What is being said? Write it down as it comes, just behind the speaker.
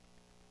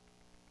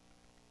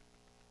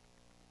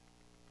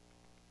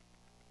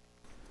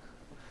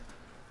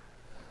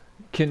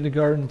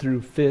kindergarten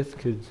through 5th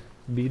could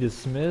be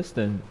dismissed,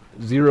 and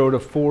 0 to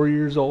 4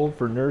 years old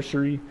for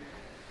nursery.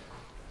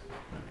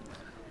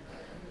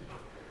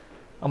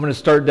 I'm going to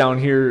start down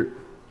here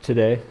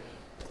today.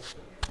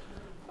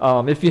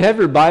 If you have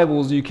your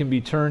Bibles, you can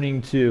be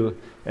turning to,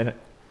 and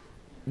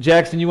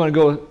Jackson, you want to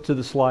go to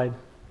the slide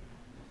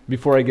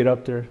before I get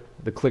up there?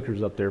 The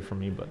clicker's up there for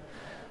me, but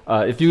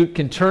if you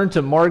can turn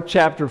to Mark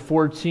chapter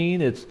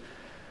 14, it's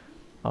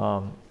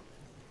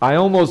I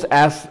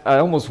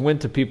almost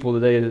went to people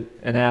today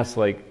and asked,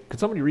 like, could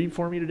somebody read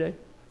for me today?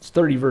 It's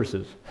 30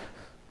 verses,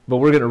 but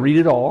we're going to read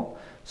it all,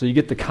 so you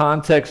get the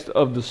context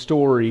of the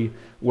story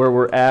where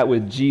we're at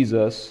with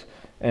Jesus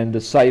and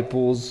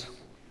disciples.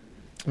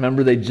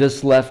 Remember, they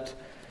just left,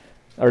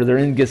 or they're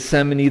in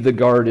Gethsemane, the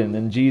garden,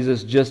 and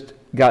Jesus just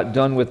got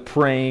done with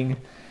praying,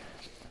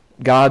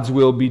 God's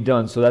will be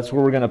done. So that's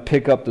where we're going to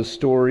pick up the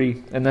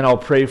story, and then I'll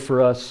pray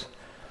for us.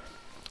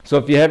 So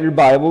if you have your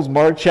Bibles,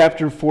 Mark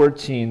chapter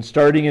 14,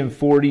 starting in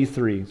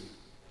 43.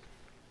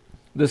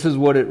 This is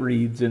what it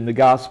reads in the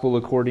Gospel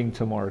according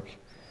to Mark.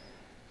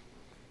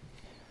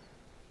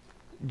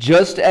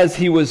 Just as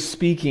he was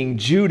speaking,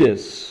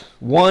 Judas,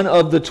 one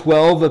of the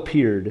 12,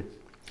 appeared.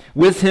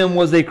 With him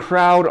was a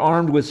crowd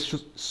armed with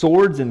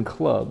swords and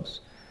clubs,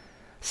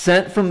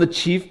 sent from the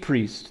chief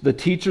priests, the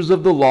teachers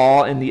of the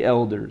law, and the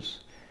elders.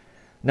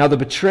 Now the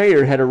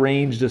betrayer had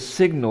arranged a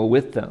signal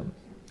with them.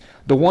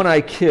 The one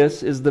I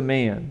kiss is the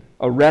man.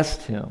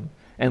 Arrest him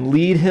and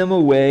lead him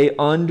away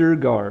under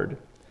guard.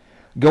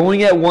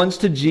 Going at once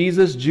to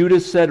Jesus,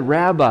 Judas said,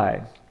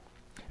 Rabbi,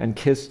 and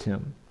kissed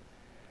him.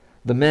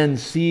 The men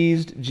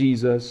seized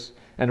Jesus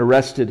and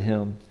arrested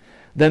him.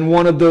 Then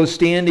one of those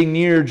standing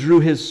near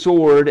drew his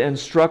sword and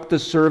struck the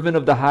servant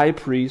of the high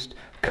priest,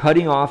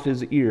 cutting off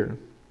his ear.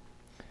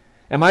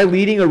 Am I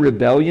leading a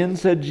rebellion,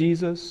 said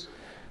Jesus,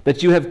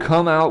 that you have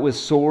come out with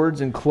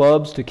swords and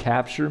clubs to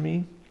capture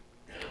me?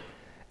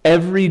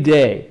 Every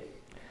day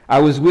I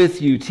was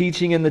with you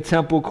teaching in the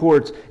temple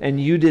courts, and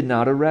you did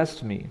not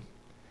arrest me.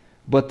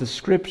 But the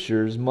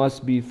scriptures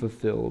must be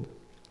fulfilled.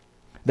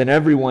 Then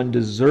everyone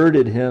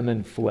deserted him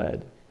and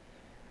fled.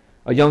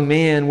 A young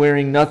man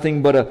wearing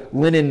nothing but a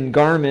linen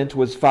garment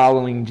was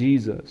following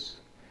Jesus.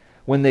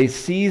 When they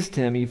seized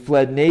him, he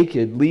fled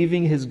naked,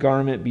 leaving his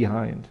garment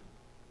behind.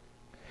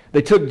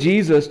 They took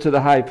Jesus to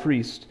the high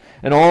priest,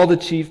 and all the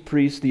chief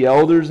priests, the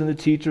elders, and the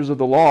teachers of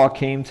the law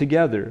came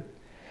together.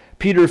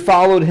 Peter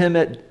followed him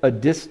at a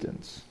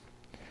distance,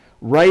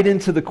 right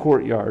into the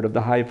courtyard of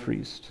the high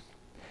priest.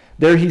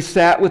 There he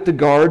sat with the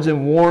guards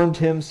and warmed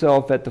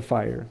himself at the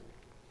fire.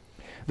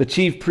 The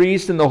chief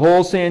priests and the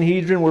whole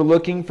Sanhedrin were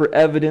looking for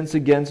evidence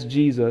against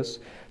Jesus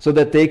so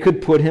that they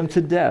could put him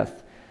to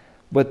death,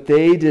 but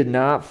they did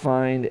not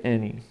find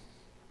any.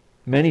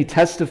 Many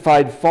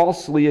testified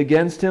falsely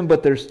against him,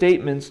 but their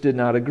statements did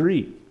not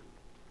agree.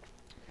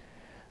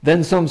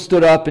 Then some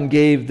stood up and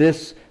gave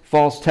this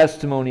false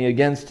testimony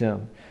against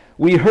him.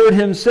 We heard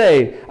him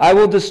say, I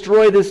will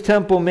destroy this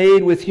temple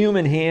made with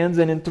human hands,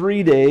 and in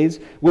 3 days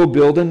will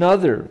build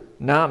another,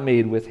 not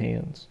made with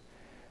hands.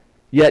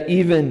 Yet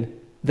even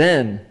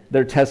then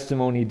their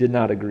testimony did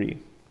not agree.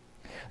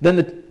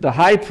 Then the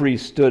high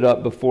priest stood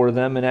up before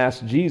them and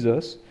asked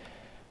Jesus,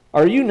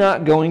 Are you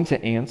not going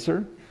to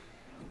answer?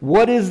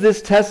 What is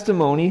this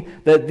testimony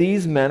that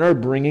these men are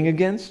bringing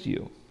against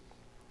you?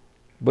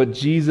 But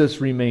Jesus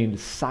remained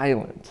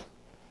silent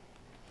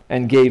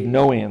and gave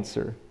no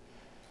answer.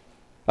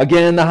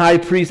 Again, the high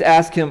priest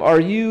asked him, Are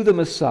you the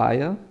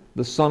Messiah,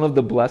 the Son of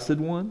the Blessed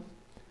One?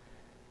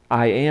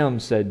 I am,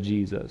 said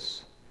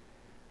Jesus.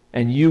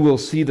 And you will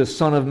see the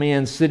Son of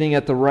Man sitting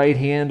at the right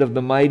hand of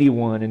the Mighty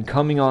One and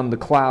coming on the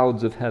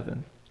clouds of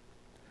heaven.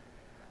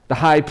 The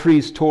high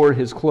priest tore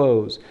his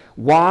clothes.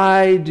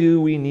 Why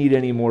do we need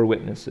any more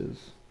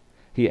witnesses?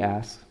 He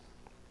asked.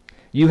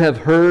 You have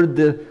heard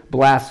the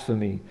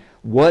blasphemy.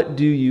 What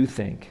do you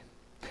think?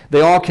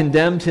 They all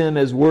condemned him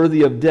as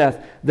worthy of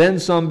death. Then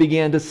some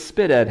began to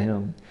spit at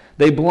him.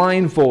 They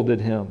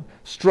blindfolded him,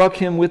 struck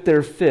him with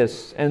their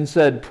fists, and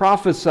said,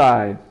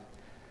 Prophesy!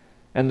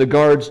 And the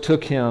guards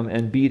took him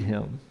and beat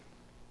him.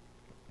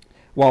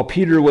 While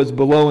Peter was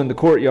below in the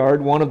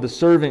courtyard, one of the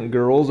servant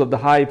girls of the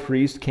high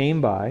priest came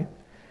by.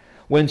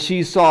 When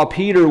she saw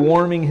Peter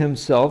warming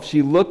himself,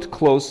 she looked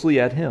closely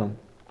at him.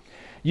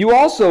 You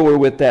also were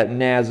with that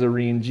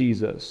Nazarene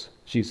Jesus,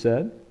 she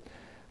said.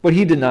 But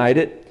he denied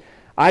it.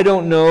 I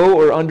don't know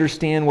or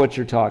understand what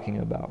you're talking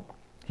about,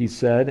 he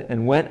said,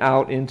 and went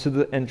out into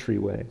the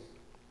entryway.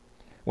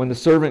 When the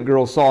servant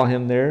girl saw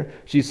him there,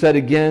 she said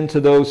again to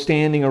those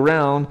standing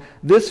around,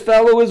 This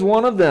fellow is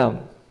one of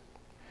them.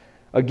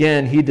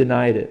 Again, he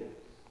denied it.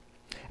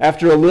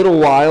 After a little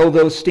while,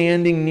 those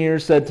standing near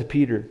said to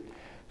Peter,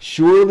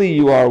 Surely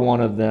you are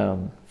one of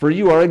them, for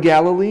you are a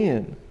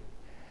Galilean.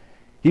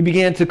 He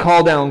began to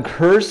call down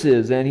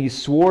curses, and he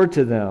swore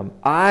to them,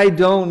 I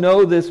don't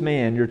know this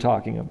man you're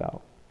talking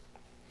about.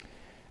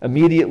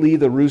 Immediately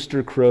the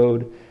rooster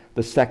crowed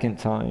the second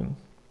time.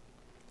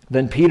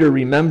 Then Peter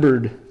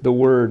remembered the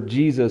word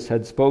Jesus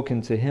had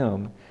spoken to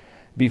him.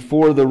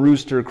 Before the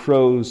rooster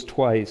crows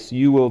twice,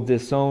 you will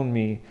disown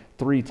me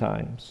 3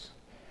 times.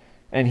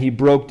 And he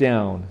broke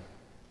down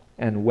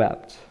and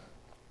wept.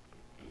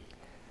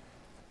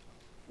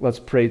 Let's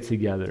pray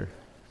together.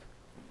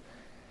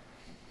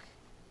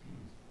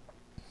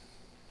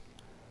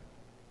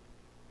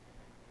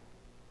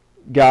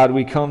 God,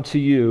 we come to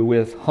you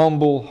with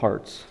humble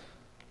hearts,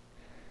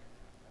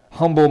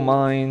 humble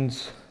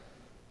minds.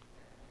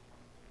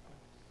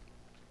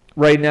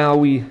 Right now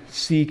we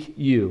seek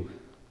you,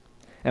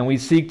 and we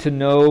seek to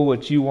know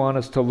what you want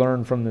us to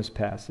learn from this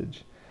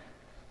passage.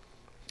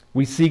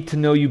 We seek to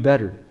know you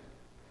better.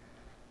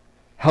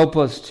 Help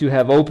us to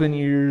have open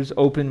ears,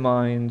 open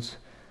minds,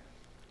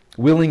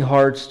 willing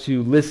hearts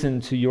to listen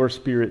to your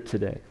Spirit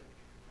today,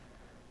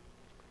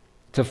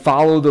 to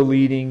follow the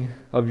leading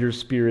of your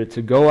Spirit,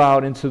 to go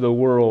out into the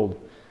world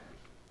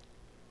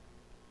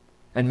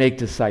and make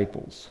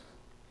disciples,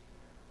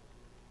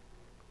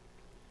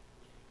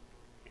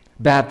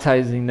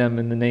 baptizing them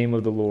in the name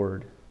of the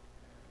Lord,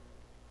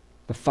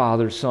 the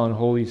Father, Son,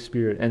 Holy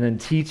Spirit, and then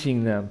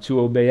teaching them to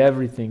obey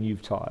everything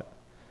you've taught.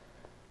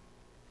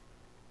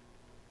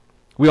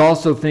 We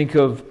also think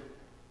of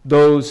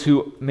those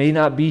who may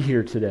not be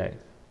here today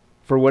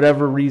for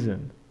whatever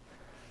reason,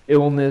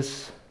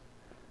 illness,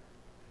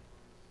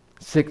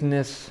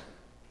 sickness,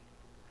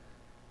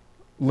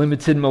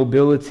 limited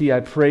mobility. I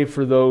pray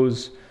for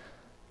those.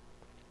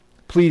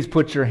 Please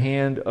put your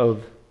hand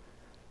of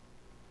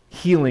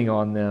healing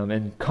on them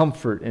and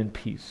comfort and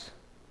peace.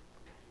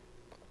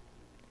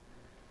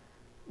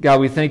 God,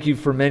 we thank you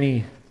for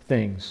many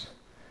things.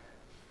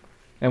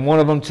 And one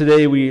of them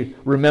today, we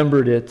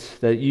remembered it,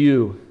 that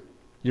you,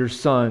 your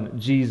Son,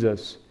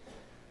 Jesus,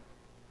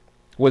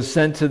 was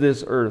sent to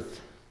this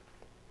earth,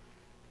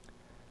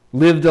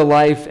 lived a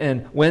life,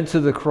 and went to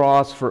the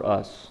cross for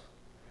us.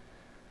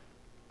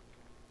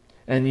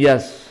 And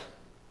yes,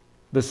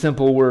 the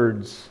simple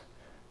words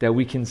that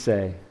we can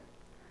say,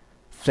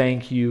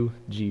 thank you,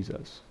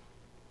 Jesus.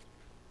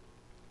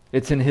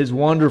 It's in his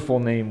wonderful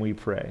name we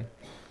pray.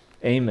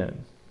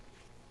 Amen.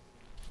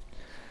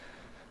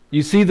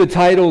 You see the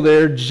title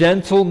there,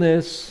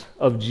 Gentleness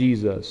of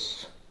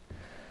Jesus.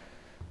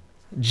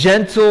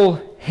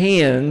 Gentle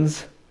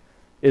hands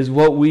is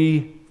what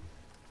we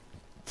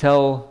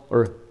tell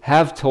or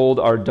have told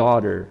our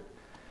daughter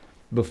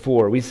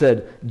before. We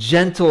said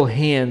gentle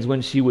hands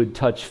when she would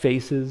touch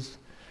faces,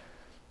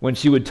 when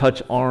she would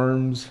touch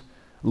arms,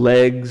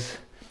 legs.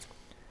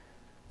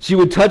 She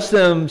would touch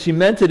them, she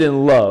meant it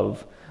in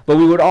love, but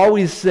we would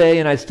always say,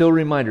 and I still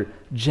remind her,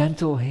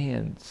 gentle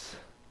hands.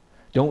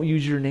 Don't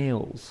use your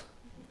nails.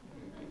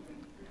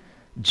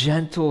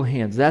 Gentle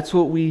hands. That's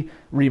what we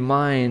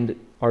remind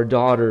our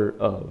daughter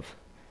of.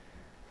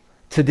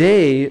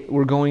 Today,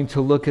 we're going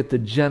to look at the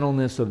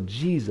gentleness of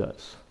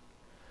Jesus.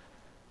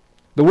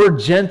 The word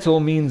gentle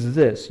means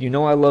this. You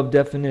know I love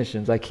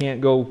definitions. I can't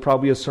go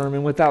probably a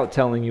sermon without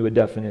telling you a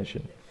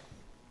definition.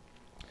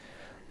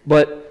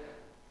 But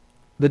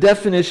the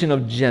definition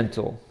of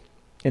gentle,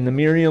 in the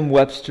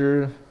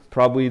Merriam-Webster,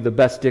 probably the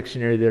best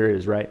dictionary there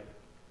is, right?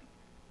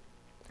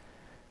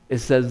 It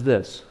says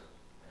this: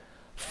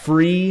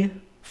 free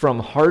from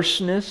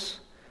harshness,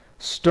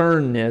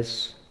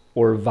 sternness,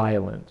 or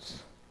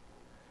violence.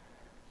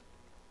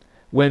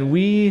 When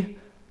we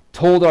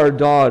told our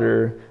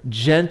daughter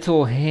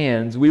gentle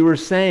hands, we were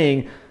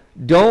saying,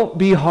 don't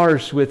be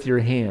harsh with your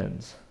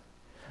hands.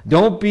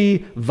 Don't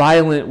be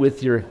violent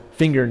with your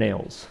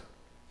fingernails.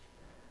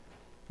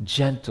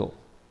 Gentle.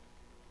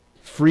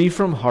 Free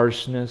from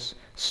harshness,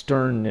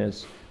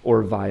 sternness,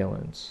 or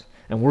violence.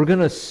 And we're going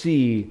to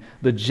see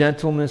the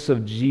gentleness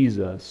of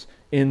Jesus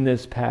in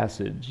this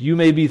passage. You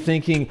may be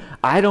thinking,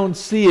 I don't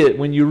see it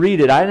when you read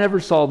it. I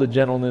never saw the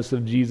gentleness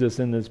of Jesus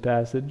in this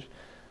passage.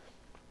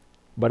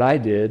 But I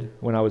did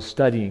when I was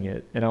studying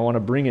it, and I want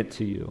to bring it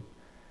to you.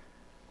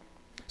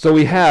 So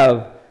we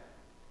have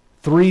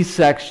 3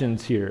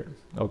 sections here,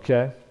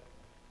 okay?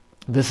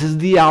 This is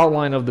the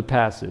outline of the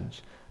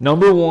passage.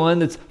 Number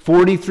 1, it's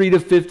 43 to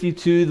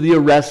 52, the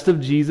arrest of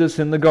Jesus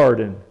in the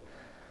garden.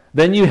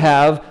 Then you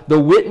have the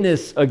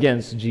witness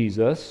against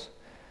Jesus.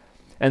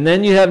 And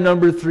then you have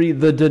number 3,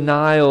 the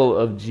denial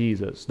of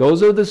Jesus.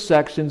 Those are the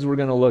sections we're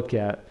going to look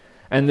at.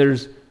 And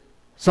there's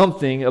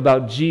something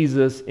about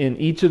Jesus in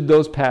each of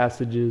those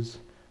passages,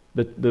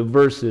 the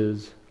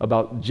verses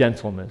about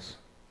gentleness.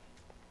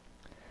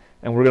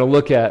 And we're going to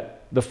look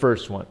at the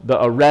first one,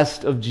 the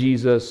arrest of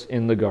Jesus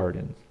in the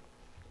garden.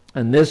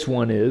 And this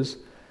one is,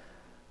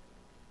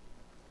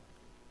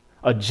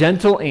 a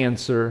gentle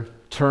answer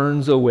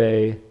turns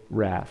away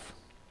wrath.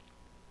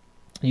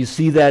 You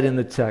see that in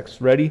the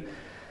text. Ready?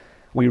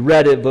 We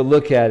read it, but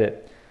look at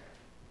it.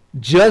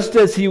 Just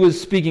as he was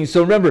speaking.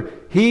 So remember,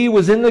 he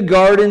was in the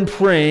garden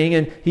praying,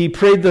 and he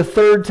prayed the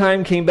 3rd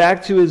time, came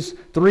back to his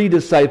 3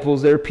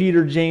 disciples there,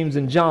 Peter, James,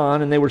 and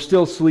John, and they were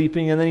still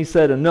sleeping. And then he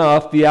said,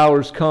 enough, the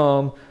hour's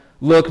come.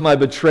 Look, my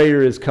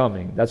betrayer is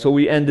coming. That's what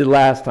we ended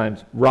last time.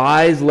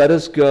 Rise, let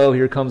us go.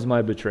 Here comes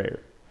my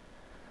betrayer.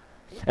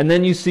 And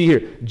then you see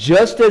here,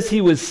 just as he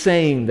was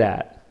saying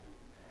that,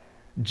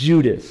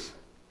 Judas,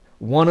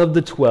 one of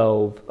the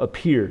 12,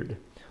 appeared.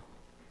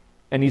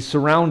 And he's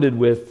surrounded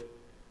with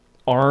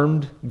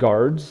armed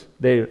guards.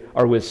 They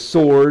are with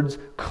swords,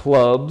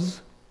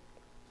 clubs.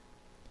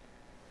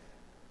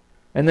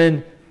 And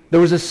then there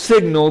was a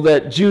signal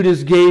that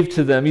Judas gave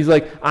to them. He's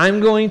like, I'm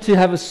going to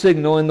have a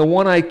signal, and the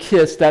one I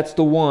kiss, that's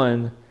the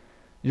one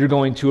you're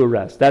going to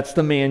arrest. That's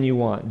the man you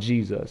want,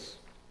 Jesus.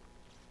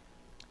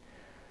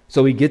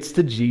 So he gets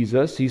to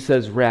Jesus. He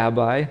says,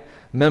 Rabbi.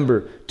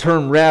 Remember,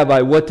 term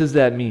rabbi, what does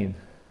that mean?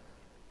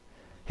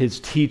 His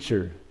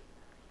teacher.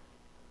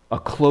 A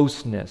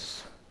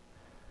closeness.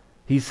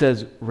 He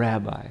says,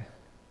 Rabbi.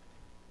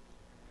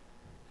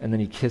 And then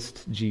he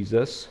kissed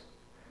Jesus.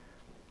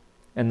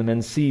 And the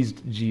men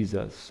seized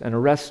Jesus and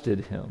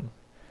arrested him.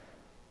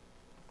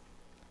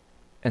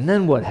 And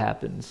then what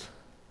happens?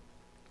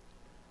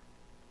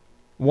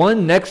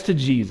 One next to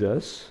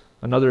Jesus,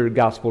 another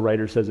gospel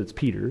writer says it's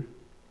Peter,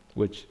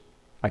 which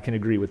I can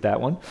agree with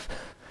that one.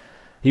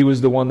 He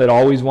was the one that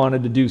always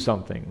wanted to do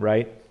something,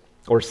 right?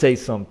 Or say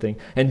something.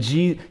 And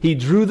he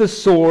drew the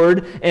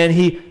sword and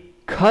he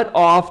cut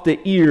off the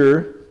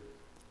ear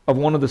of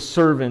one of the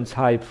servants,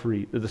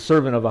 the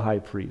servant of a high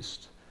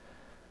priest.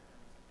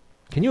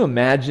 Can you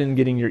imagine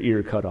getting your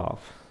ear cut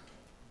off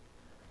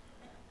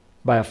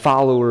by a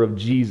follower of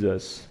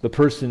Jesus, the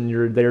person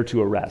you're there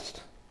to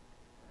arrest?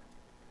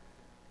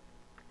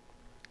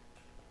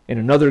 In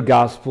another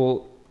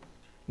gospel,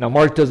 now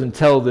Mark doesn't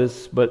tell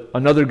this, but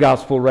another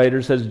gospel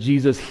writer says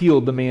Jesus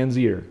healed the man's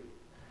ear.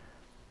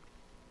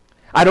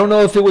 I don't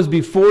know if it was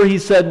before he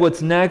said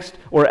what's next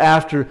or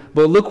after,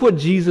 but look what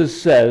Jesus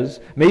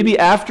says, maybe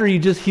after he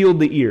just healed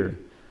the ear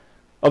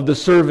of the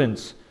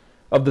servant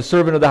of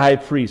the high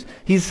priest.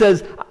 He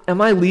says,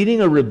 am I leading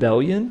a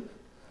rebellion?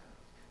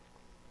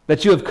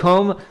 That you have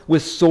come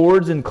with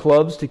swords and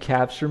clubs to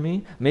capture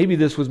me? Maybe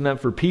this was meant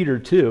for Peter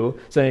too,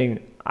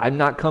 saying, I've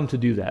not come to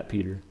do that,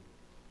 Peter.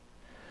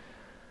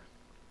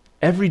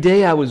 Every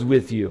day I was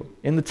with you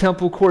in the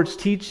temple courts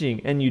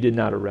teaching, and you did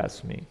not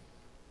arrest me.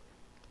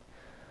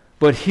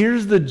 But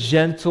here's the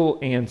gentle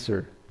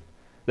answer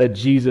that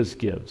Jesus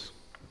gives.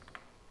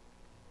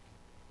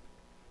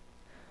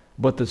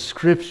 But the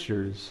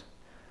scriptures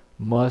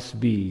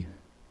must be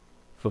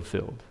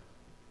fulfilled.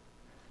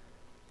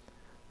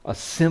 A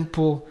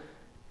simple,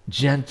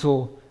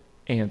 gentle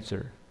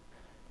answer.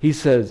 He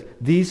says,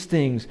 these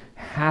things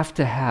have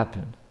to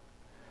happen.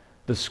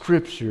 The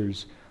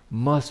scriptures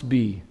must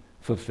be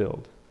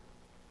fulfilled.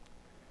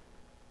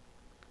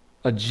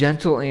 A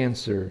gentle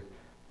answer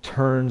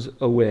turns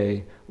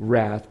away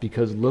wrath,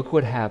 because look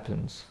what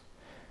happens.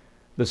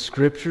 The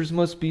scriptures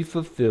must be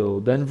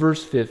fulfilled. Then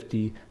verse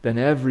 50, then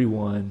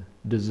everyone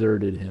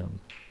deserted him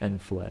and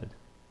fled.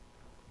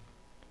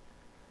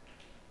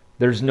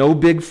 There's no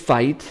big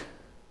fight.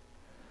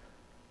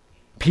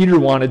 Peter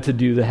wanted to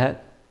do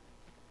that.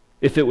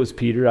 If it was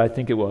Peter, I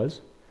think it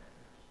was.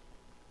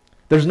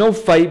 There's no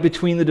fight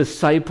between the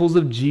disciples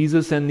of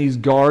Jesus and these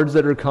guards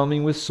that are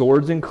coming with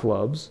swords and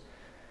clubs.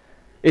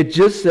 It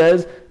just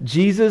says,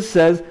 Jesus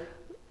says,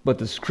 but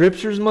the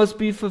scriptures must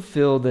be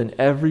fulfilled, and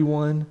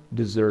everyone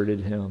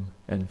deserted him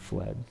and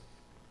fled.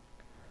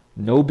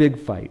 No big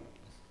fight.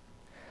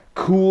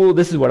 Cool,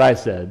 this is what I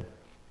said.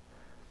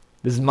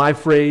 This is my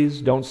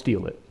phrase, don't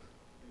steal it.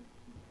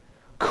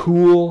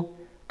 Cool,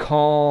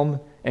 calm,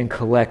 and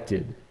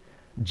collected.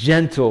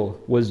 Gentle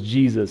was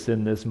Jesus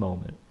in this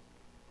moment.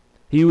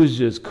 He was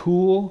just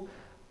cool,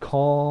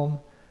 calm,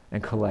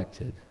 and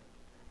collected.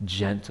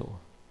 Gentle.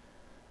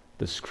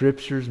 The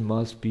scriptures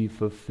must be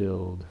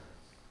fulfilled.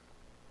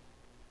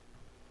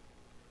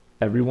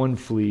 Everyone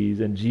flees,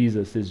 and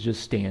Jesus is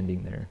just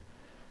standing there.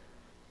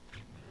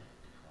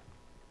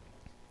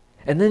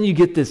 And then you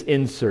get this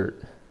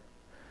insert.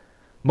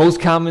 Most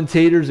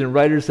commentators and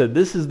writers said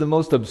this is the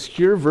most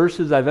obscure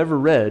verses I've ever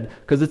read,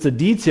 because it's a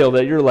detail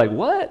that you're like,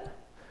 what?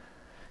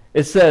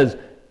 It says,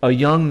 a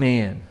young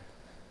man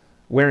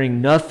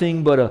wearing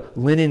nothing but a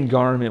linen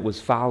garment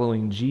was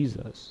following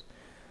Jesus.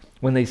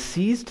 When they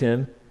seized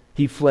him,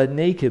 he fled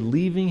naked,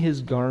 leaving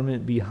his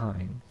garment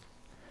behind.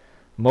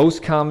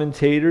 Most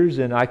commentators,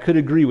 and I could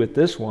agree with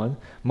this one,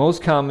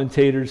 most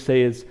commentators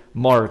say it's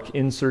Mark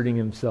inserting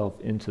himself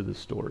into the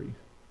story.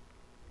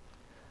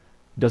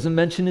 Doesn't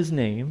mention his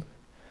name.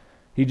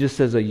 He just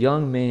says a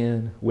young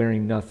man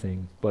wearing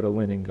nothing but a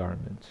linen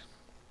garment.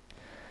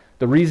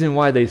 The reason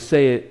why they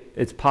say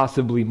it's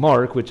possibly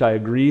Mark, which I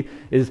agree,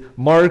 is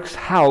Mark's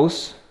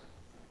house,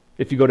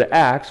 if you go to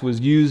Acts, was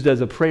used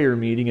as a prayer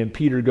meeting, and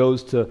Peter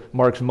goes to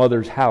Mark's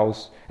mother's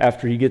house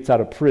after he gets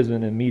out of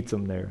prison and meets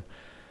him there.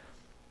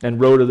 And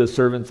wrote to the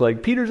servants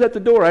like, Peter's at the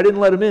door. I didn't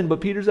let him in, but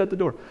Peter's at the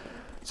door.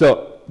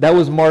 So that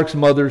was Mark's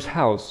mother's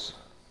house.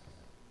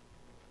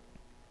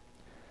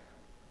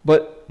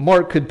 But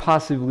Mark could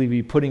possibly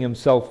be putting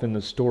himself in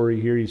the story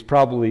here. He's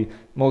probably,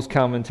 most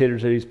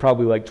commentators say he's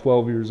probably like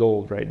 12 years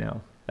old right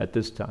now at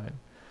this time.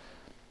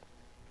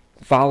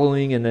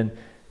 Following, and then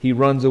he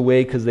runs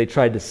away because they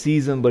tried to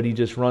seize him, but he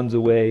just runs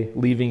away,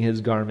 leaving his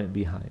garment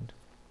behind.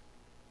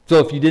 So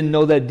if you didn't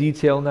know that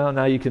detail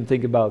now you can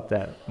think about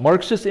that.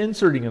 Mark's just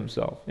inserting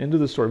himself into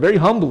the story, very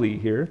humbly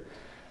here,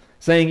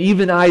 saying,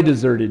 even I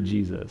deserted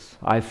Jesus.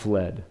 I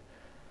fled.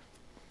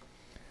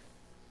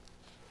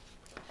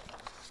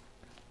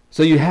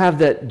 So you have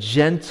that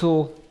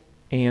gentle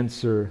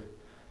answer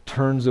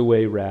turns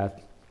away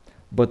wrath,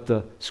 but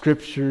the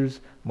scriptures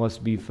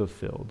must be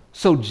fulfilled.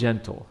 So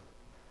gentle.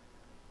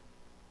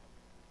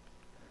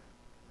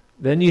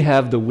 Then you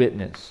have the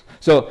witness.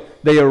 So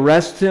they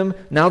arrest him.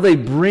 Now they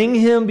bring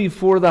him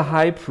before the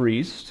high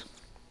priest.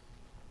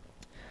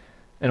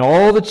 And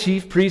all the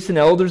chief priests and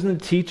elders and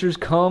the teachers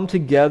come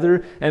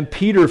together, and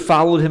Peter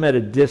followed him at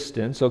a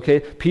distance, okay?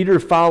 Peter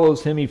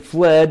follows him. He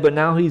fled, but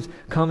now he's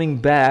coming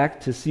back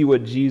to see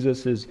what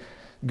Jesus is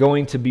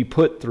going to be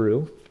put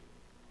through.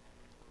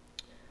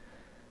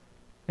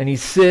 And he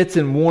sits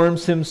and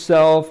warms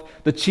himself.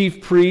 The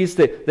chief priests,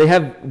 they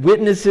have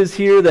witnesses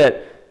here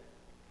that,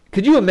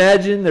 could you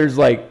imagine? There's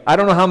I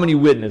don't know how many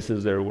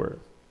witnesses there were.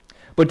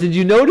 But did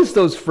you notice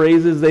those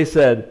phrases they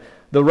said?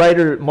 The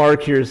writer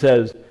Mark here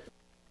says,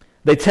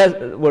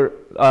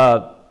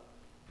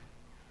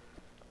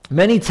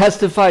 many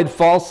testified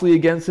falsely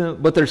against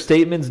him, but their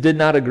statements did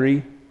not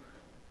agree.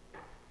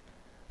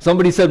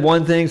 Somebody said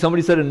one thing,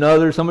 somebody said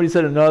another, somebody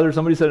said another,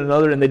 somebody said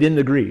another, and they didn't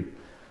agree.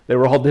 They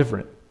were all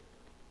different.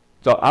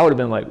 So I would have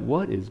been like,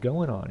 what is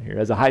going on here?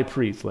 As a high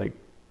priest,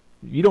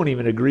 you don't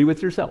even agree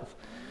with yourself,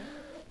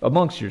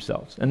 amongst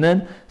yourselves. And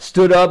then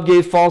stood up,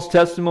 gave false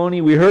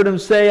testimony. We heard him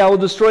say, I will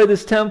destroy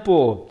this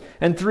temple,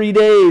 and 3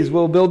 days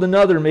we'll build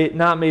another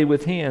not made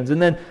with hands.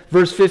 And then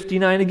verse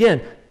 59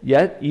 again,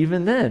 yet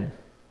even then,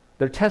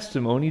 their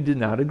testimony did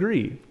not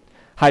agree.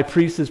 High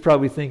priest is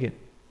probably thinking,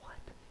 what?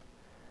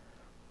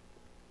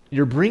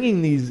 You're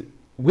bringing these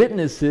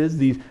witnesses,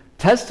 these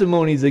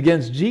testimonies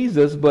against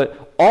Jesus,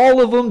 but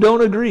all of them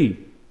don't agree.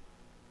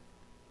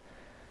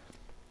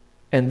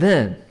 And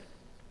then,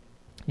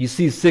 you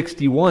see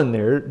 61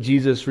 there,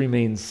 Jesus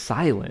remained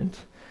silent,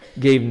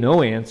 gave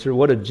no answer.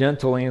 What a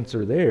gentle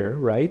answer there,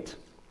 right?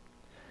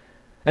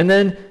 And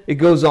then it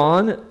goes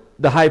on,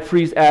 the high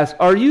priest asks,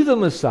 are you the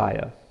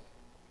Messiah,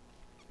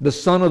 the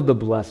Son of the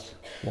Blessed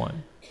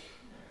One?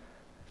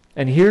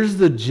 And here's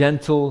the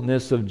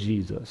gentleness of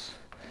Jesus,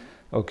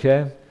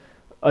 okay?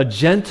 A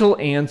gentle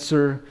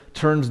answer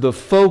turns the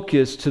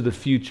focus to the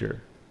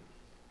future.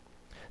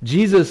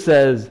 Jesus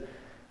says,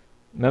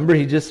 remember,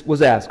 he just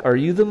was asked, are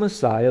you the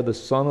Messiah, the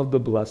Son of the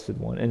Blessed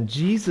One? And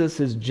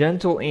Jesus'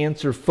 gentle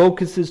answer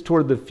focuses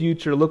toward the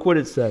future. Look what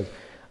it says.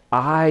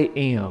 I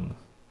am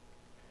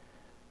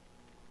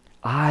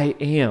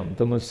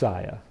the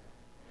Messiah.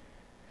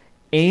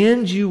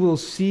 And you will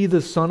see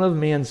the Son of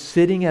Man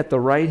sitting at the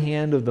right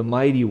hand of the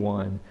Mighty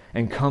One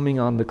and coming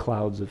on the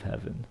clouds of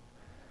heaven.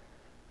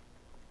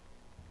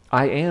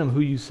 I am who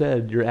you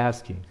said you're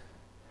asking.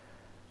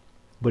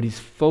 But he's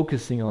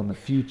focusing on the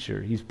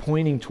future. He's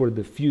pointing toward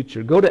the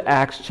future. Go to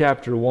Acts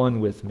chapter 1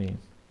 with me.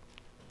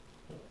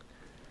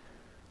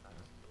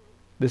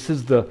 This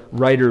is the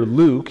writer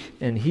Luke,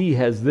 and he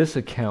has this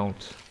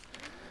account.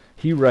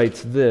 He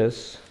writes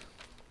this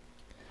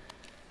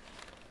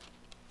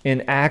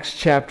in Acts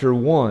chapter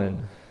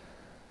 1,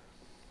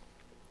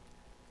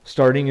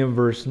 starting in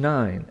verse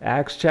 9.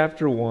 Acts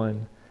chapter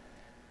 1,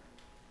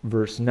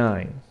 verse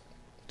 9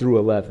 through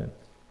 11.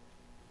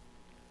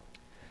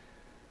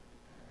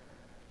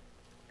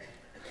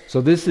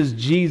 So this is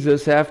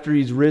Jesus after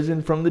he's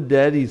risen from the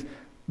dead. He's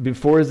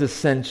before his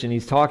ascension.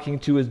 He's talking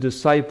to his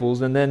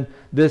disciples, and then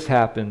this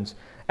happens.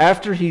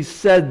 After he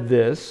said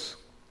this,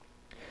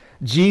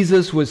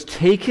 Jesus was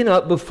taken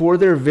up before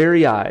their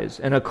very eyes,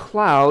 and a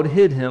cloud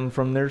hid him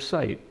from their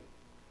sight.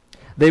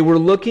 They were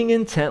looking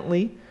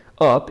intently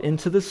up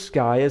into the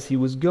sky as he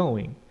was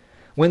going,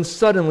 when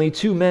suddenly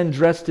 2 men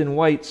dressed in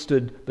white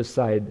stood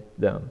beside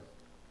them.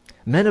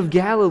 Men of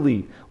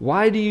Galilee,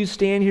 why do you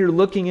stand here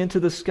looking into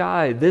the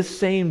sky? This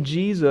same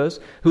Jesus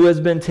who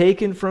has been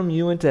taken from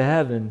you into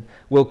heaven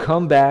will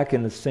come back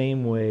in the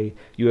same way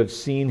you have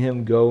seen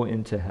him go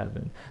into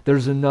heaven.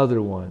 There's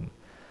another one.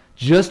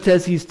 Just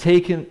as he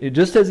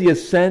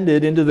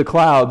ascended into the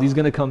clouds, he's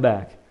going to come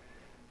back.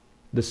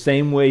 The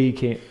same way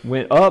he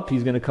went up,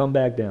 he's going to come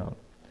back down.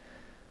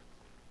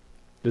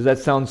 Does that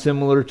sound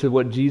similar to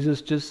what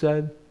Jesus just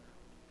said?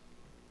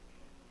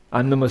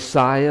 I'm the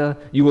Messiah.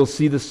 You will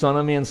see the Son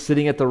of Man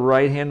sitting at the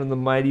right hand of the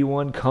Mighty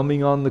One,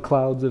 coming on the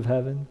clouds of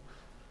heaven.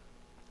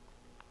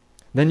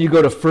 Then you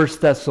go to 1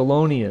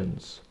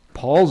 Thessalonians.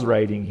 Paul's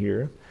writing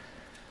here.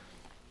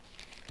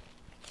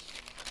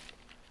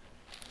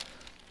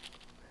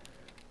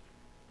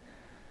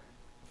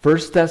 1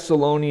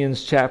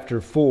 Thessalonians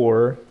chapter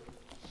 4,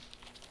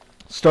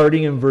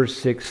 starting in verse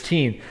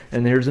 16.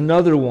 And there's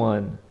another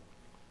one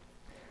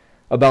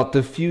about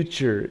the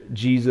future,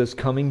 Jesus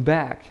coming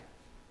back.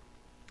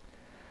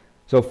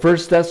 So 1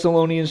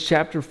 Thessalonians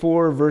chapter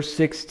 4, verse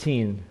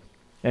 16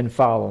 and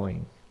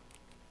following.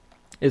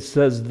 It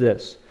says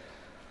this,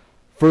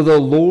 for the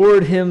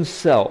Lord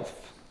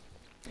himself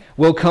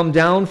will come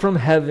down from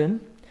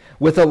heaven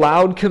with a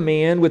loud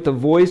command, with the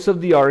voice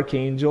of the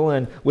archangel,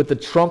 and with the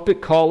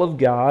trumpet call of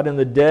God, and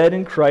the dead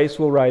in Christ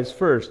will rise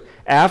first.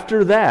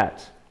 After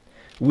that,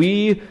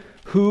 we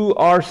who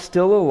are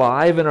still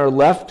alive and are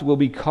left will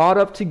be caught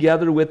up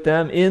together with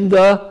them in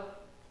the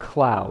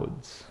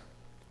clouds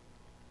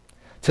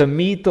to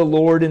meet the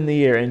Lord in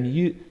the air,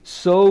 and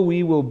so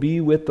we will be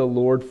with the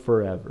Lord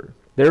forever.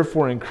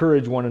 Therefore,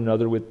 encourage one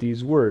another with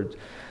these words.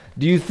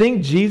 Do you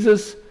think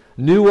Jesus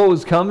knew what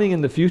was coming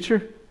in the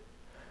future?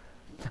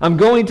 I'm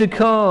going to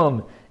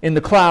come in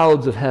the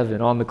clouds of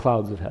heaven, on the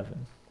clouds of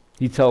heaven,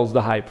 he tells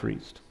the high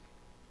priest.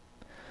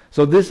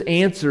 So this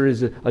answer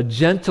is a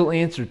gentle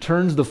answer,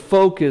 turns the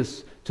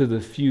focus to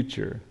the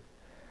future.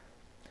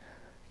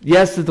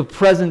 Yes, at the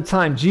present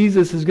time,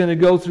 Jesus is going to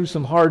go through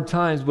some hard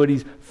times, but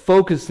he's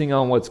focusing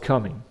on what's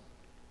coming.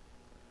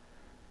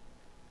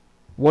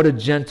 What a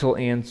gentle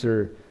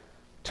answer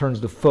turns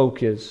the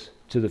focus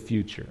to the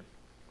future.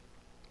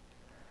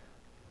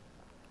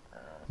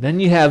 Then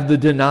you have the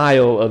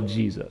denial of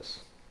Jesus.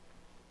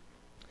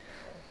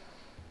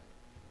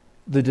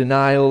 The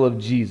denial of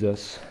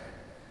Jesus.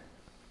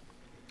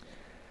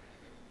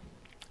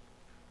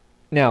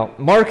 Now,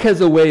 Mark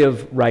has a way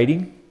of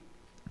writing,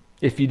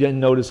 if you didn't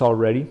notice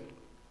already.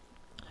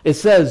 It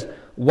says,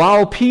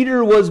 while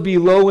Peter was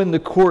below in the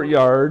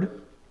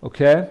courtyard,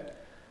 okay?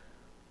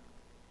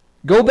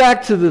 Go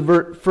back to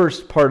the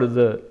first part of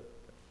the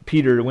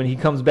Peter when he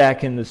comes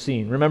back in the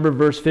scene. Remember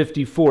verse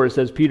 54, it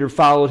says, Peter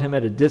followed him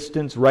at a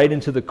distance right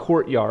into the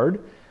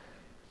courtyard.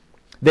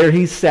 There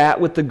he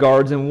sat with the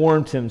guards and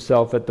warmed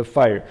himself at the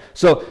fire.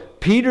 So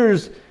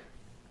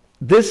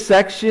this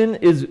section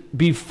is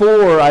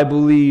before, I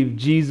believe,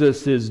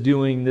 Jesus is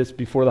doing this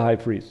before the high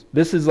priest.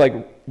 This is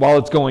like while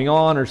it's going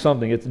on or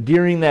something. It's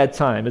during that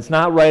time. It's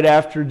not right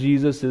after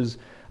Jesus is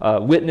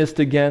witnessed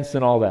against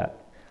and all that.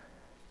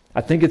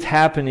 I think it's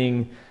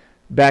happening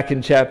back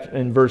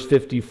in verse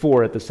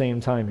 54 at the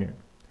same time here.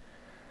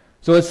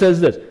 So it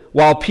says this,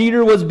 while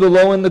Peter was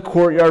below in the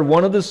courtyard,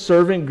 one of the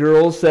servant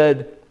girls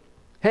said,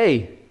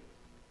 hey,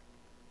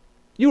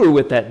 you were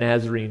with that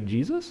Nazarene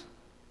Jesus.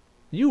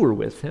 You were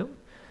with him.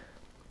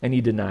 And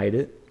he denied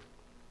it.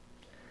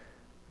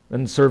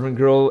 And the servant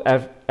girl,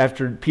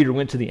 after Peter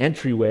went to the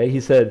entryway, he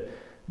said,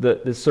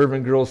 the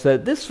servant girl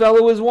said, this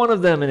fellow is one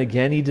of them. And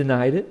again, he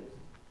denied it.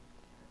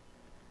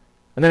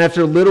 And then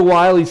after a little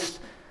while, he's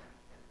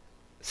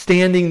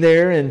standing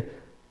there, and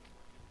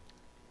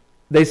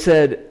they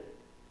said,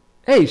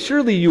 hey,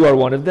 surely you are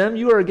one of them.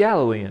 You are a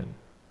Galilean.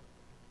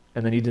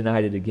 And then he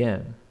denied it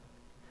again.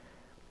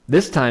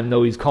 This time,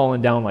 though, he's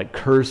calling down like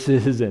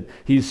curses, and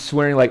he's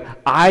swearing like,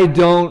 I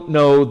don't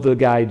know the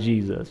guy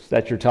Jesus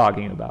that you're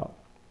talking about.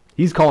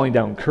 He's calling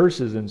down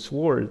curses and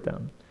swore at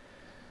them.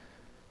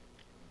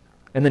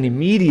 And then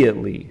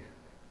immediately,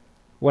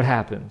 what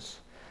happens?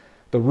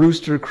 The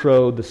rooster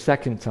crowed the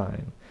second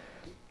time.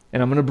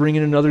 And I'm going to bring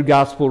in another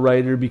gospel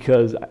writer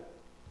because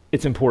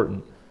it's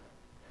important.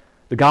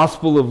 The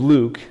Gospel of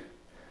Luke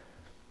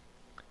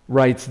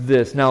writes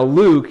this. Now,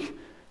 Luke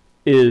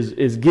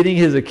is getting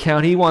his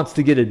account. He wants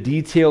to get a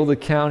detailed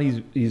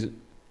account. He's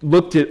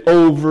looked it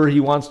over.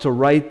 He wants to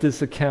write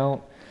this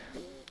account.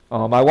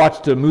 I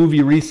watched a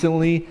movie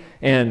recently,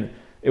 and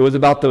it was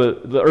about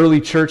the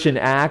early church in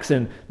Acts,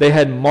 and they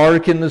had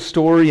Mark in the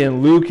story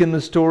and Luke in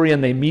the story,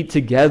 and they meet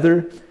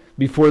together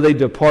before they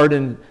depart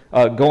and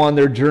go on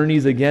their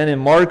journeys again. And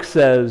Mark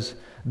says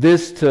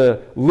this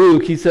to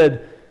Luke. He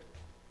said,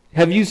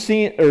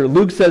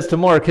 Luke says to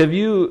Mark, have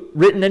you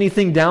written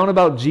anything down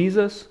about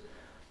Jesus?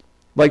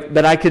 Like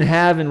that I can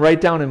have and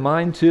write down in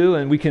mine too,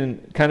 and we can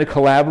kind of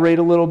collaborate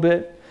a little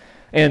bit.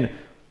 And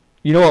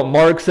you know what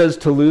Mark says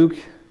to Luke?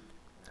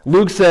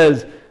 Luke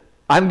says,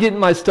 I'm getting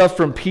my stuff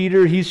from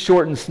Peter. He's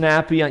short and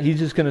snappy. He's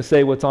just going to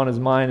say what's on his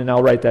mind, and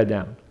I'll write that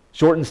down.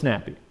 Short and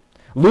snappy.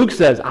 Luke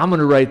says, I'm going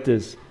to write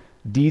this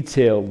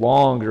detailed,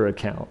 longer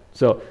account.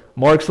 So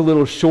Mark's a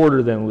little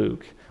shorter than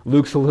Luke.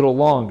 Luke's a little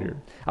longer.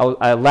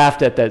 I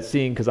laughed at that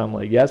scene because I'm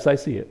like, yes, I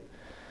see it.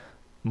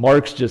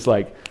 Mark's just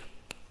like,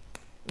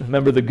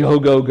 remember the go,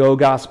 go, go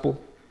gospel?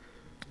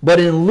 But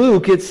in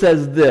Luke, it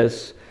says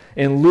this.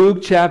 In Luke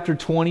chapter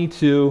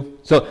 22,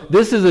 so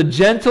this is a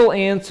gentle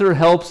answer,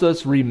 helps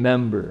us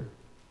remember.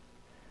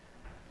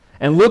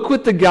 And look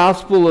what the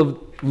Gospel of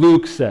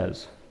Luke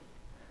says.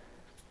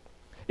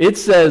 It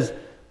says,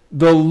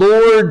 the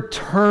Lord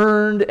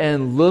turned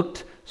and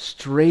looked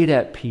straight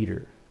at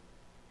Peter.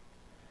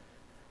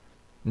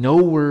 No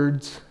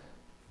words.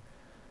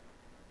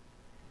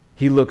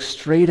 He looked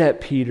straight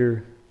at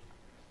Peter.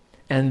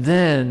 And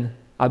then,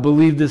 I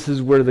believe this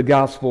is where the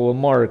Gospel of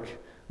Mark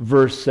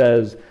verse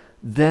says,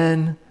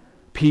 then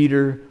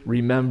Peter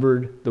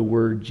remembered the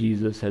word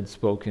Jesus had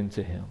spoken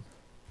to him.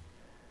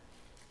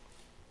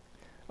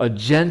 A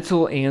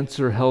gentle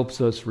answer helps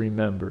us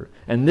remember.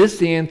 And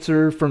this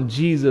answer from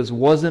Jesus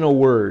wasn't a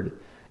word.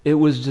 It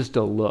was just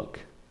a look.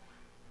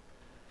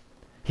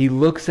 He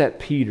looks at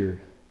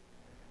Peter.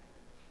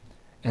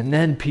 And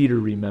then Peter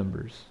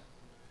remembers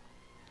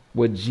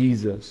what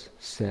Jesus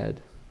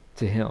said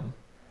to him.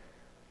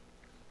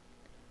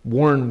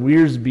 Warren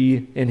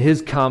Wiersbe, in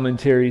his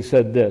commentary,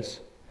 said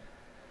this.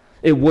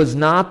 It was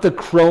not the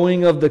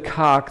crowing of the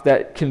cock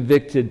that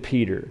convicted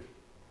Peter.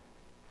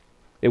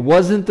 It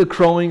wasn't the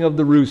crowing of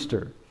the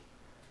rooster.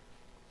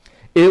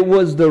 It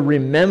was the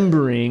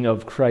remembering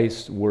of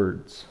Christ's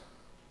words.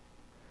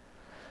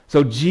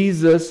 So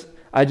Jesus,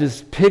 I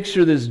just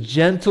picture this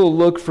gentle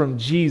look from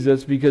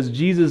Jesus, because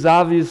Jesus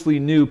obviously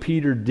knew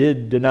Peter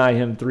did deny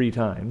him 3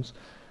 times.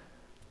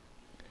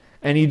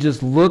 And he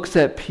just looks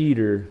at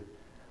Peter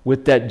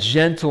with that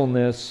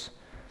gentleness.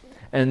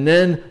 And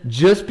then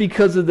just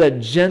because of that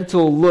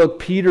gentle look,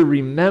 Peter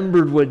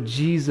remembered what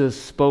Jesus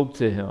spoke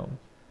to him.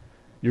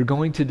 You're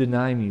going to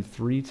deny me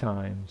 3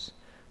 times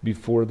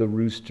before the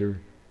rooster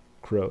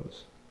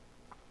crows.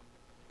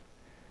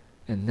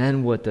 And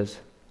then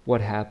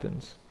what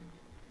happens?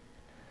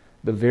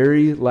 The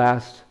very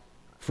last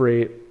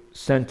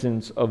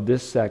sentence of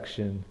this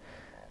section,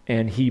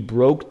 and he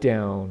broke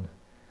down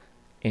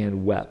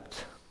and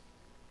wept.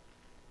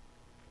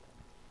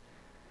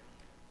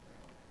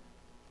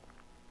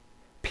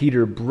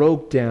 Peter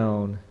broke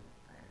down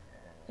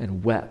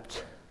and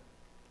wept.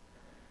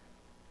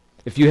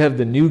 If you have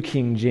the New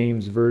King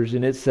James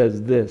Version, it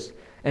says this,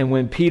 and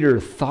when Peter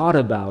thought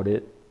about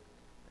it,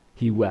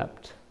 he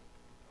wept.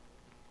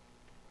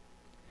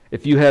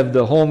 If you have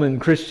the Holman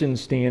Christian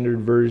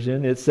Standard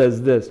Version, it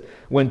says this,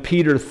 when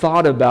Peter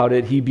thought about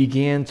it, he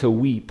began to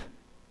weep.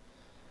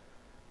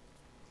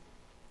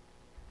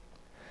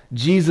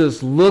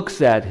 Jesus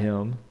looks at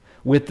him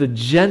with the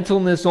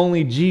gentleness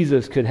only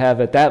Jesus could have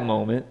at that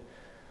moment.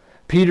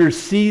 Peter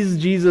sees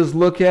Jesus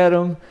look at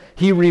him.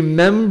 He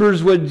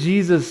remembers what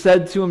Jesus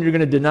said to him, you're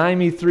going to deny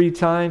me 3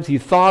 times. He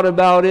thought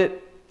about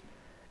it,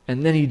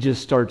 and then he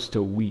just starts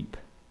to weep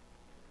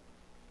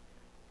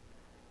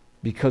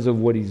because of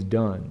what he's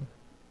done.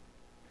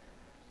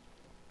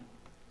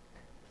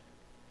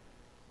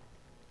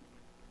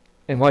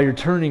 And while you're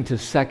turning to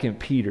 2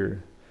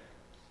 Peter,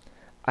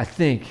 I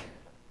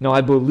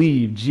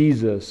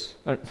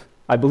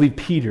believe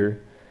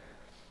Peter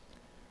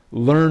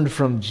learned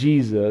from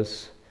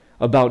Jesus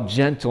about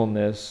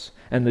gentleness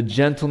and the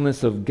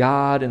gentleness of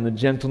God and the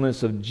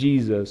gentleness of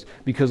Jesus.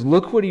 Because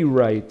look what he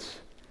writes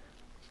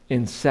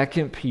in 2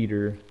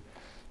 Peter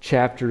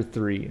chapter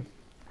 3.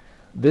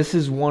 This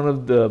is one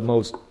of the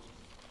most,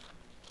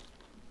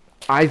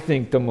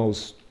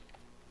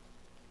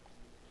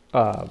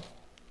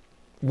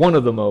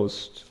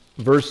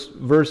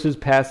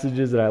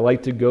 passages that I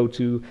like to go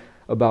to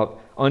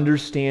about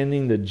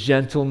understanding the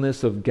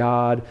gentleness of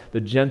God, the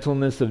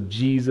gentleness of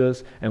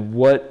Jesus, and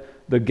what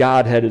the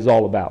Godhead is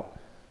all about.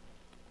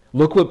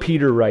 Look what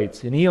Peter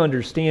writes, and he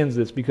understands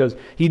this because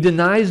he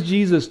denies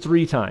Jesus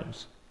 3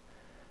 times.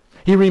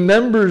 He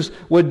remembers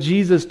what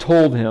Jesus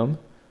told him.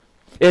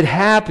 It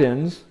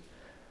happens.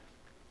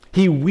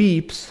 He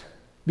weeps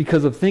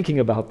because of thinking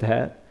about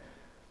that.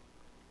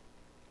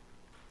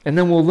 And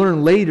then we'll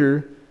learn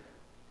later,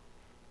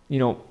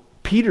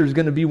 Peter's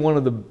going to be one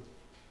of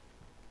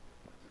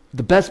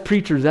the best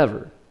preachers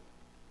ever,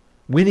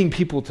 winning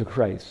people to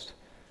Christ,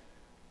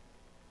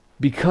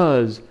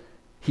 because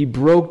he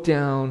broke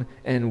down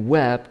and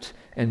wept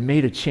and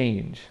made a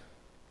change.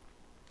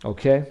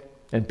 Okay?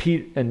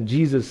 And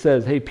Jesus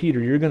says, hey,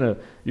 Peter, you're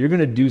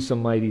gonna do some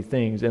mighty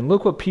things. And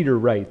look what Peter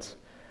writes.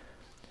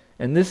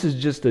 And this is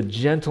just the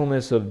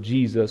gentleness of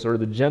Jesus, or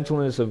the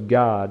gentleness of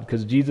God,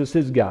 because Jesus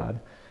is God.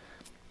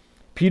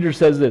 Peter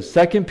says this,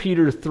 2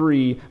 Peter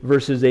 3,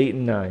 verses 8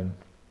 and 9.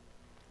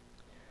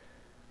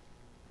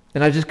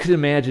 And I just could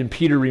imagine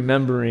Peter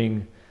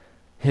remembering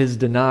his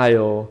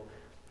denial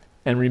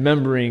and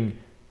remembering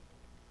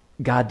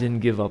God didn't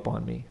give up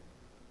on me.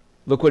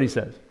 Look what he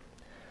says.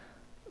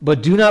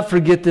 But do not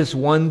forget this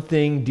one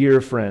thing,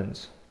 dear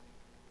friends.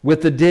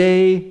 With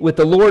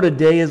the Lord, a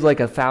day is like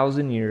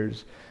 1,000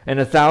 years, and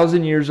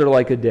 1,000 years are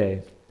like a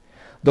day.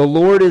 The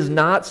Lord is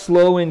not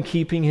slow in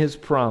keeping his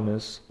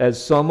promise,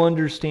 as some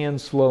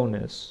understand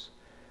slowness.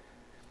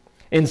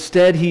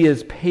 Instead, he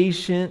is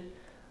patient,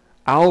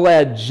 I'll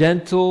add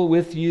gentle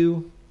with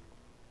you,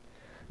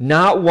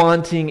 not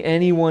wanting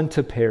anyone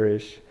to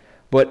perish,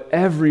 but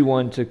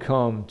everyone to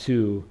come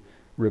to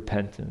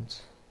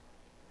repentance.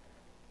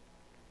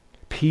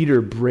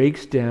 Peter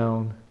breaks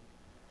down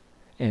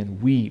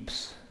and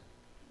weeps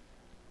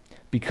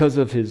because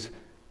of his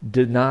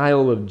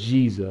denial of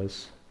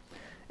Jesus.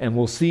 And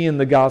we'll see in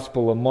the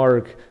Gospel of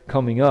Mark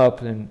coming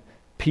up, and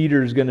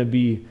Peter's going to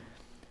be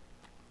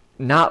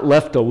not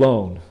left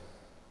alone.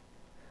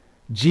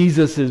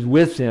 Jesus is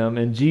with him,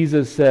 and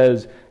Jesus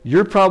says,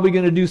 you're probably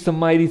going to do some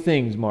mighty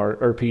things,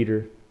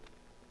 Peter.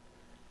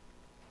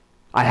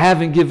 I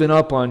haven't given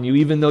up on you,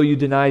 even though you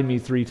denied me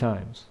 3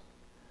 times.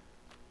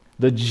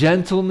 The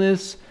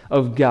gentleness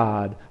of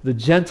God, the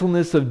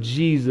gentleness of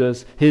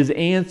Jesus, his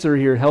answer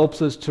here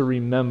helps us to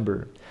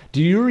remember.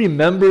 Do you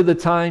remember the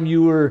time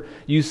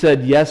you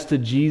said yes to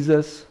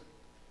Jesus?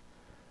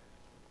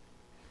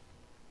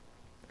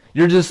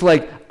 You're just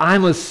like,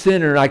 I'm a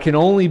sinner. I can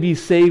only be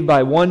saved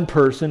by one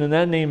person, and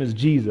that name is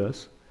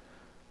Jesus.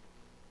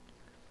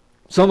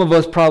 Some of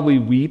us probably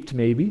wept,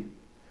 maybe.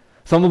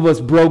 Some of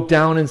us broke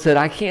down and said,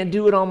 I can't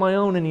do it on my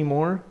own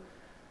anymore.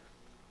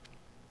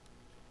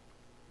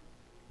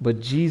 But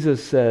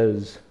Jesus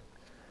says,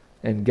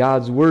 and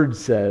God's Word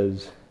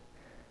says,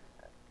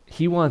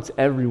 he wants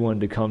everyone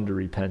to come to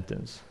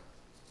repentance.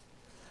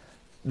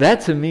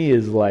 That to me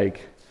is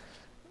like,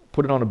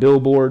 put it on a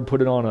billboard,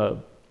 put it on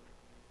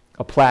a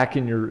a plaque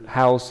in your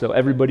house so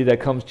everybody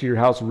that comes to your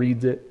house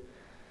reads it.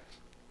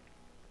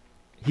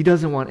 He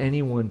doesn't want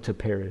anyone to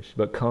perish,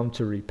 but come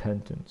to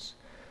repentance.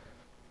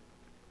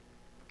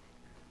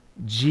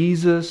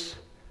 Jesus,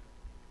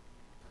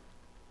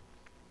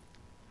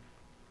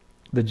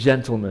 the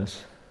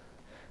gentleness,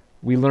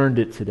 we learned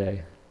it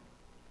today.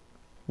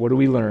 What do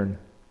we learn?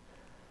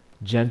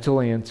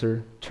 Gentle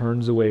answer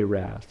turns away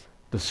wrath.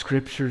 The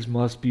scriptures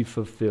must be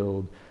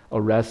fulfilled.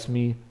 Arrest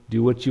me,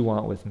 do what you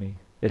want with me.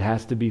 It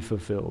has to be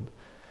fulfilled.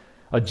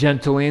 A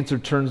gentle answer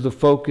turns the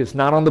focus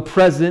not on the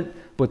present,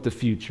 but the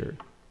future.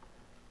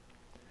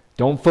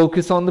 Don't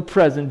focus on the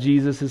present,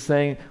 Jesus is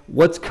saying.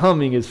 What's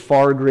coming is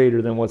far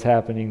greater than what's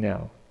happening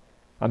now.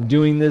 I'm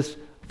doing this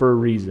for a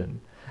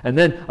reason. And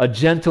then a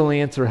gentle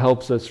answer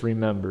helps us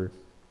remember.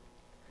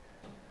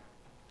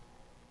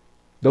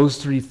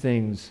 Those three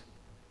things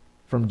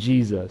from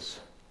Jesus.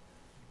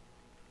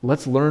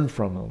 Let's learn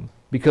from him.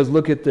 Because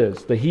look at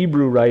this. The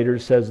Hebrew writer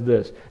says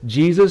this.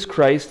 Jesus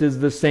Christ is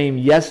the same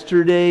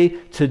yesterday,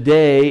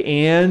 today,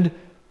 and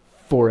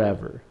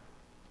forever.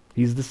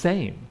 He's the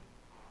same.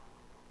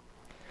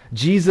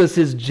 Jesus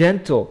is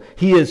gentle.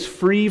 He is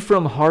free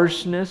from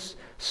harshness,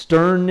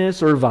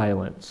 sternness, or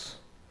violence.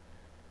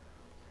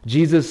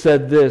 Jesus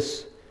said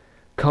this,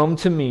 "Come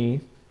to me,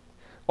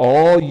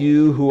 all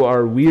you who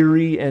are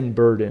weary and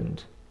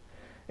burdened,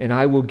 and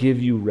I will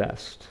give you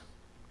rest.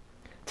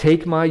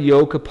 Take my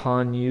yoke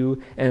upon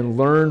you and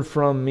learn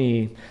from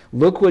me."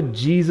 Look what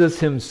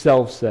Jesus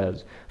himself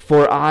says.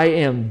 "For I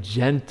am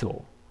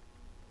gentle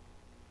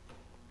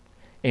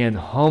and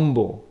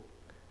humble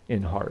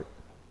in heart."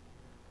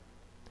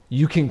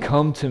 You can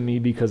come to me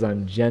because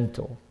I'm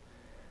gentle.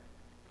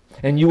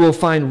 And you will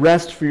find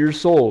rest for your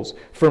souls.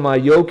 For my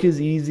yoke is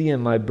easy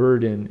and my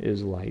burden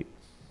is light.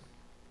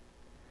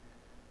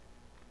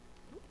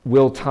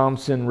 Will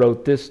Thompson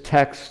wrote this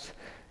text,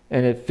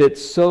 and it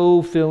fits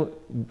so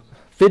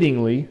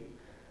fittingly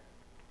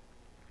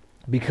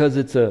because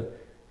it's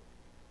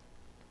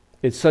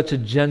such a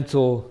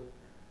gentle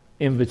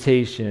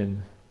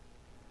invitation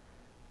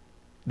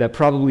that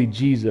probably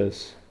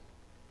Jesus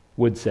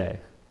would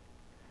say.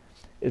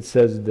 It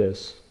says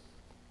this.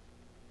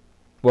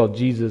 Well,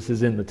 Jesus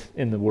is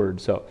in the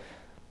word, so.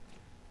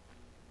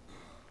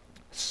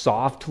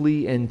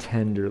 Softly and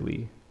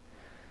tenderly,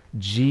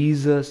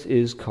 Jesus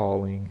is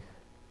calling.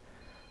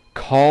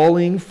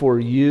 Calling for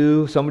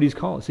you. Somebody's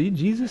calling. See,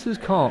 Jesus is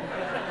calling.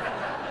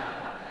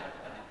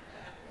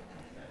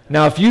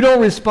 Now, if you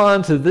don't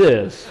respond to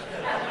this,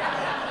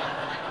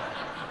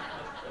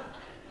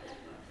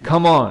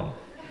 come on.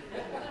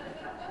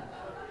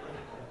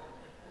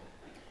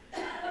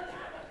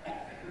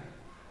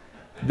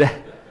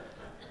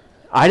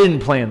 I didn't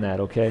plan that,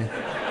 okay?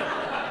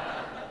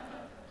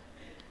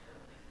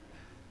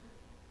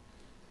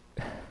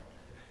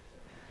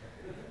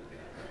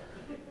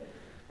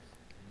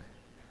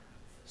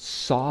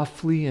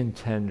 Softly and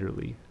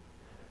tenderly,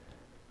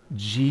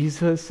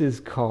 Jesus is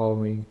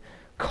calling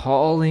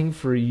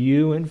for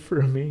you and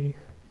for me.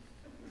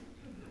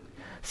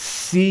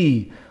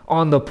 See,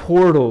 on the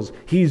portals,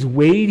 he's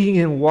waiting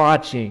and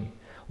watching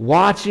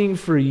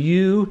for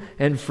you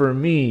and for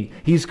me.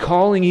 He's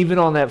calling even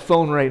on that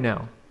phone right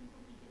now.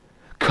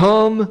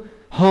 Come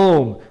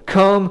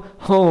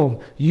home,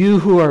 you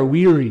who are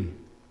weary.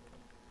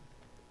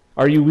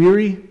 Are you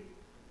weary?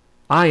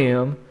 I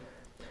am.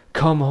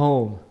 Come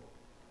home.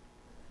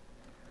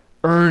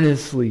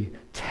 Earnestly,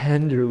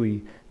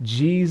 tenderly,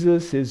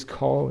 Jesus is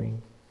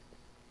calling.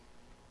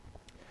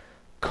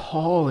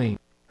 Calling.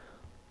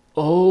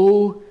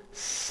 Oh,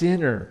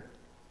 sinner.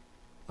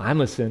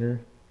 I'm a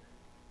sinner.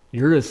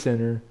 You're a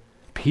sinner.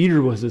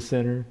 Peter was a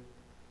sinner.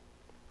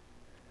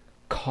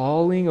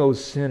 Calling, oh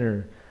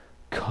sinner,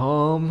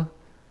 come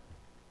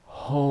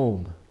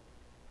home.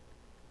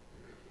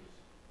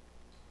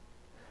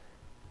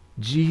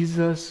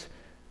 Jesus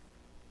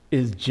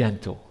is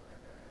gentle.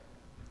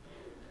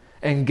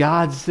 And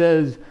God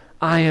says,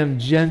 I am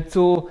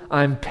gentle,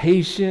 I'm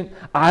patient,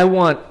 I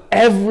want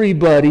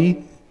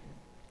everybody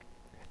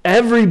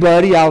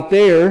out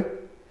there,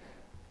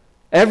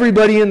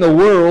 everybody in the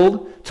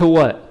world to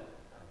what?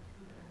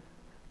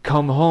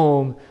 Come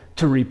home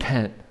to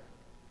repent.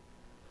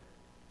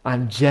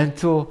 I'm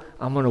gentle,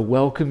 I'm going to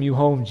welcome you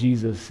home,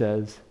 Jesus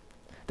says.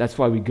 That's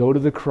why we go to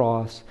the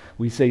cross.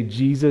 We say,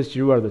 Jesus,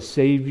 you are the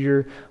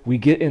Savior. We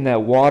get in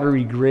that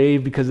watery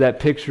grave because that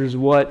pictures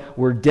what?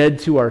 We're dead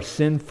to our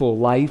sinful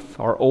life,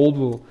 our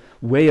old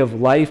way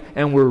of life,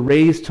 and we're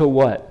raised to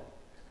what?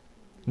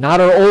 Not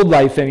our old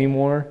life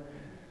anymore.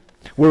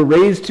 We're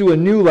raised to a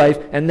new life,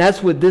 and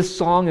that's what this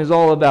song is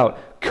all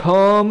about.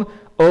 Come,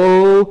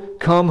 oh,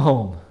 come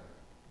home.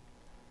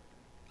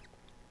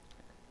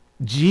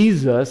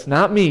 Jesus,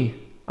 not me,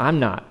 I'm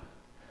not.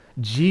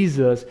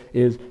 Jesus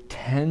is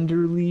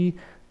tenderly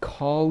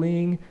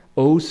calling,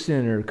 O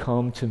sinner,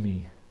 come to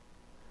me.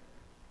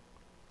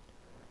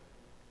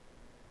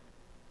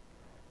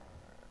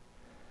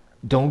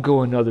 Don't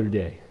go another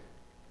day.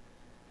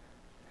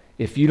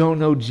 If you don't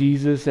know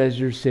Jesus as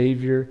your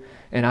Savior,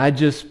 and I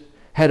just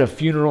had a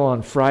funeral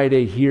on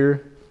Friday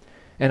here,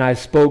 and I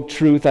spoke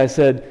truth. I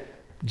said,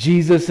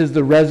 Jesus is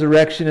the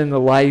resurrection and the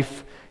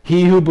life.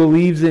 He who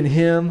believes in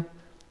him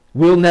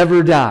will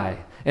never die.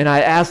 And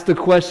I asked the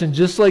question,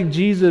 just like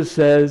Jesus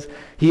says,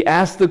 he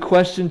asked the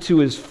question to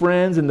his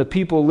friends and the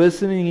people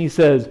listening. He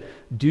says,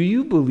 do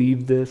you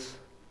believe this?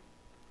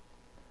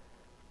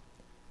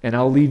 And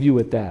I'll leave you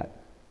with that.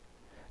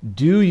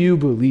 Do you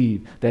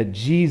believe that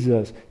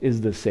Jesus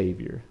is the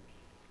Savior?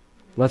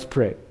 Let's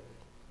pray.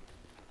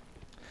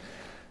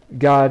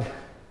 God,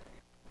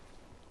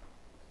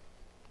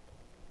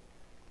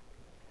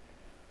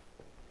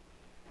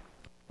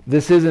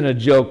 this isn't a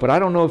joke, but I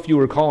don't know if you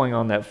were calling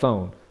on that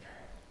phone.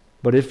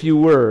 But if you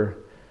were,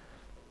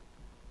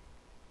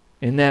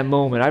 in that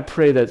moment, I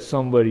pray that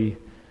somebody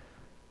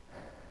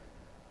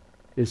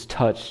is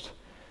touched.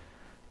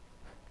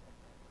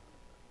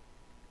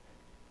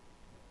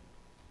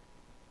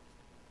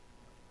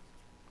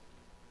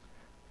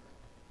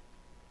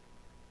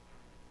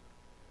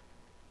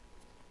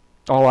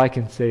 All I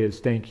can say is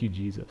thank you,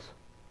 Jesus.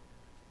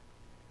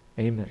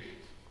 Amen.